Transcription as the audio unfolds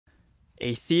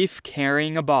A thief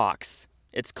carrying a box.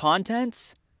 Its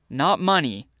contents? Not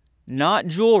money, not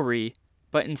jewelry,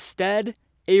 but instead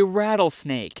a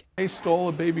rattlesnake. They stole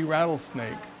a baby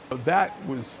rattlesnake. That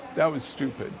was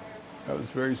stupid. That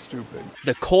was very stupid.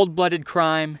 The cold-blooded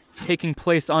crime taking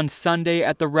place on Sunday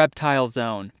at the Reptile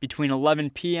Zone between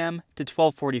 11 p.m. to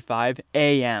 12:45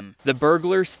 a.m. The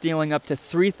burglar stealing up to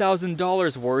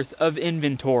 $3,000 worth of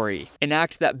inventory, an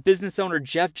act that business owner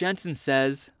Jeff Jensen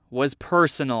says was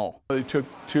personal. They took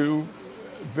two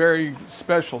very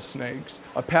special snakes,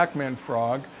 a Pac-Man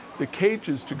frog, the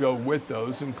cages to go with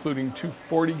those, including two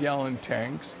 40-gallon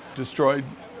tanks, destroyed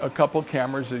a couple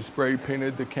cameras. They spray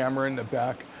painted the camera in the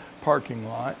back parking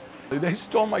lot. They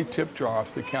stole my tip jar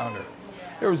off the counter.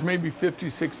 There was maybe 50,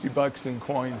 60 bucks in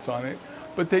coins on it,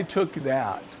 but they took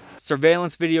that.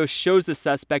 Surveillance video shows the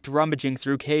suspect rummaging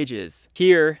through cages.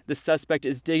 Here, the suspect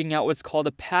is digging out what's called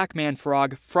a Pac-Man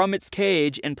frog from its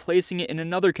cage and placing it in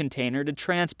another container to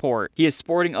transport. He is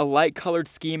sporting a light-colored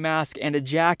ski mask and a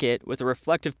jacket with a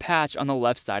reflective patch on the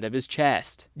left side of his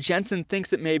chest. Jensen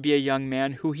thinks it may be a young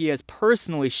man who he has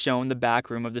personally shown the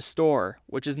back room of the store,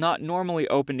 which is not normally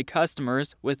open to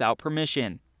customers without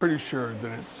permission. Pretty sure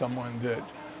that it's someone that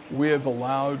we have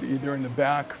allowed either in the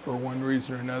back for one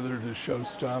reason or another to show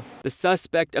stuff. The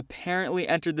suspect apparently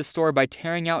entered the store by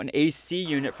tearing out an AC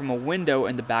unit from a window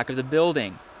in the back of the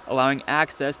building, allowing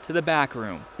access to the back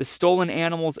room. The stolen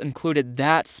animals included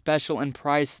that special and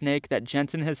prized snake that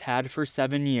Jensen has had for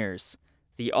 7 years,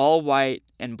 the all-white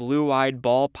and blue-eyed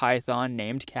ball python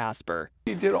named Casper.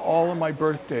 He did all of my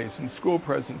birthdays and school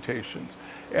presentations.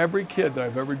 Every kid that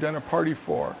I've ever done a party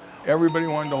for, everybody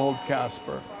wanted to hold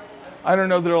Casper. I don't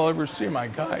know that I'll ever see my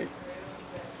guy.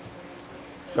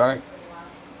 Sorry.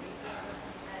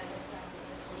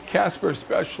 Casper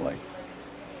especially.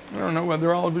 I don't know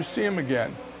whether I'll ever see him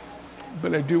again,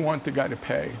 but I do want the guy to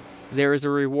pay. There is a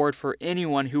reward for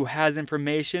anyone who has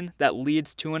information that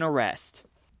leads to an arrest.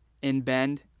 In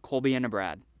Bend, Colby and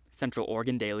Brad, Central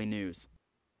Oregon Daily News.